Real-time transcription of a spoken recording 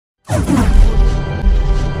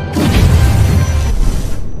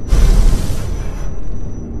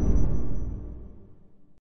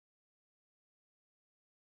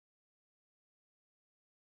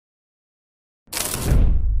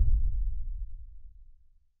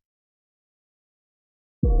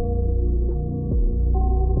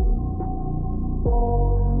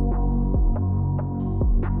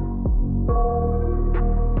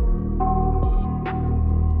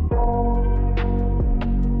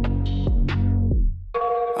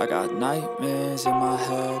I got nightmares in my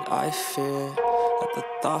head, I fear that the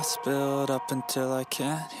thoughts build up until I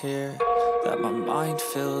can't hear, that my mind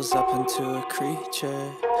fills up into a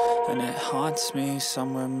creature, and it haunts me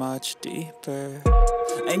somewhere much deeper.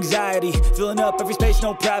 Anxiety, filling up every space,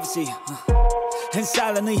 no privacy. And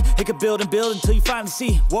silently, it could build and build until you finally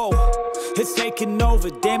see, whoa, it's taking over,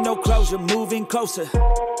 damn no closure, moving closer.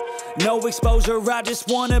 No exposure, I just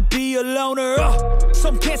wanna be a loner.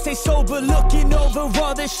 Some can't stay sober, looking over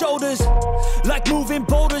all their shoulders, like moving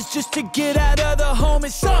boulders just to get out of the home.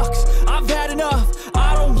 It sucks, I've had enough,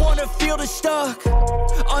 I don't wanna feel the stuck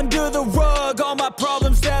under the rug, all my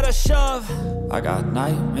problems that I shove. I got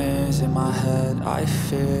nightmares in my head, I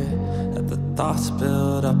fear that the thoughts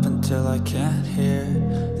build up until I can't hear,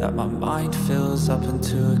 that my mind fills up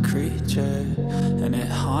into a creature, and it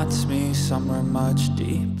haunts me somewhere much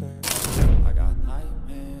deeper. I got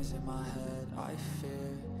nightmares in my head, I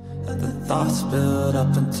fear that the thoughts build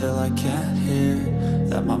up until I can't hear,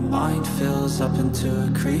 that my mind fills up into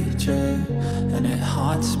a creature, and it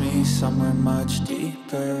haunts me somewhere much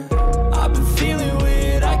deeper. I've been feeling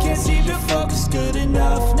weird, I can't seem to focus good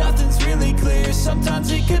enough, nothing's really clear,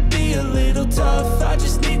 sometimes it could be a little tough. I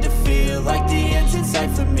just need to feel like the end's in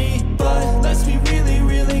sight for me, but let's be really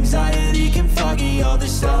real, anxiety can foggy all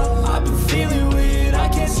this stuff. I've been feeling weird, I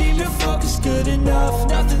can't seem to focus good enough,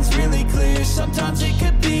 nothing's really clear, sometimes it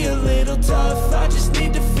could be a little tough. I just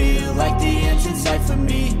need to feel like the end's in sight for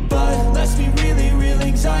me, but let's be really real,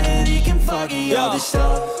 anxiety can foggy all this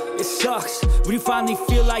stuff. It sucks when you finally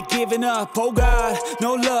feel like giving up. Oh God,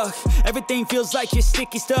 no luck, everything feels like you're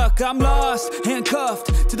sticky stuck. I'm lost,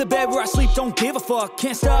 handcuffed to the bed where I sleep, don't give a fuck.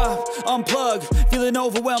 Can't stop, unplug, feeling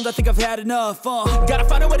overwhelmed, I think I've had enough. Gotta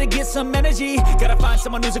find a way to get some energy, gotta find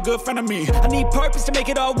someone who's a good friend of me. I need purpose to make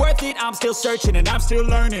it all worth it, I'm still searching and I'm still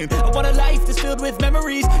learning. I want a life that's filled with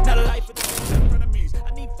memories, not a life with frenemies.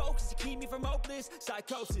 I need focus to keep me from hopeless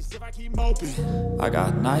psychosis if I keep moping. I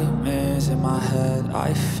got nightmares in my head,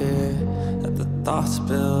 I fear that the thoughts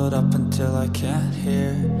build up until I can't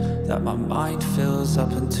hear, that my mind fills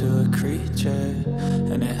up into a creature,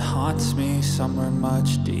 and it haunts me somewhere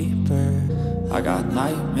much deeper. I got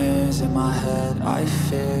nightmares in my head, I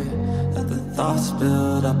fear that the thoughts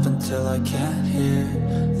build up until I can't hear,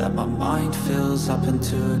 that my mind fills up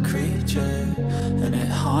into a creature, and it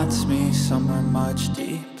haunts me somewhere much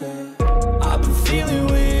deeper. I've been feeling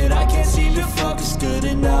weird, I can't seem to focus good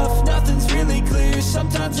enough, nothing's really clear,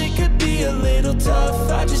 sometimes it could be a little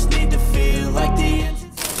tough. I just need to feel like the end's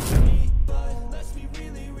in sight for me, but let's be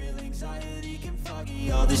really real, anxiety can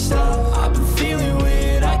foggy all this stuff. I've been feeling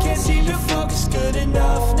weird, I can't seem to focus good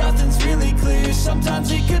enough, nothing's really clear,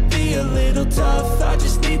 sometimes it could be a little tough. I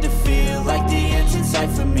just need to feel like the end's in sight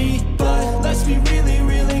for me, but let's be really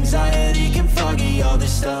real, anxiety can foggy all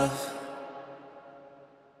this stuff.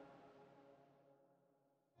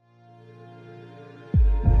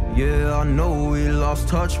 Yeah, I know we lost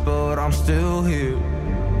touch, but I'm still here.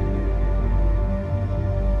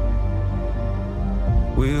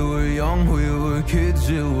 We were young, we were kids,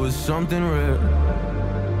 it was something rare.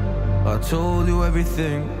 I told you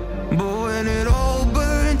everything, but when it all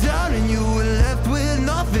burned down and you were left with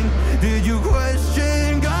nothing, did you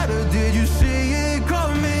question God or did you see it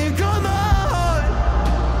coming? Come on,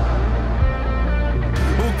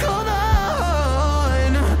 oh come on.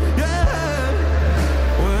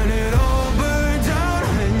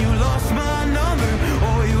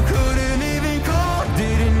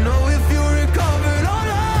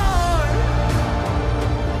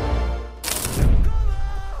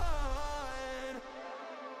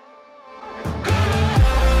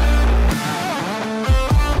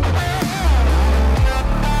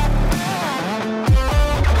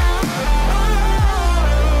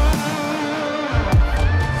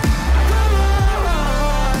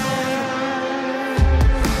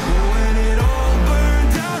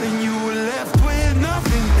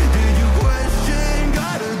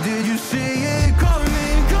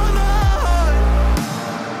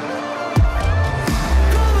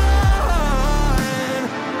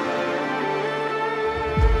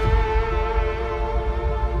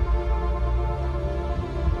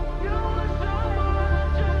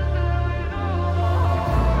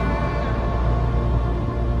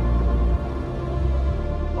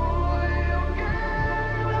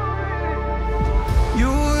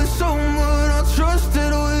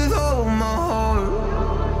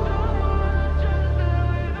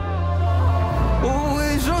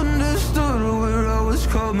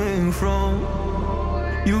 Coming from,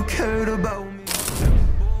 you cared about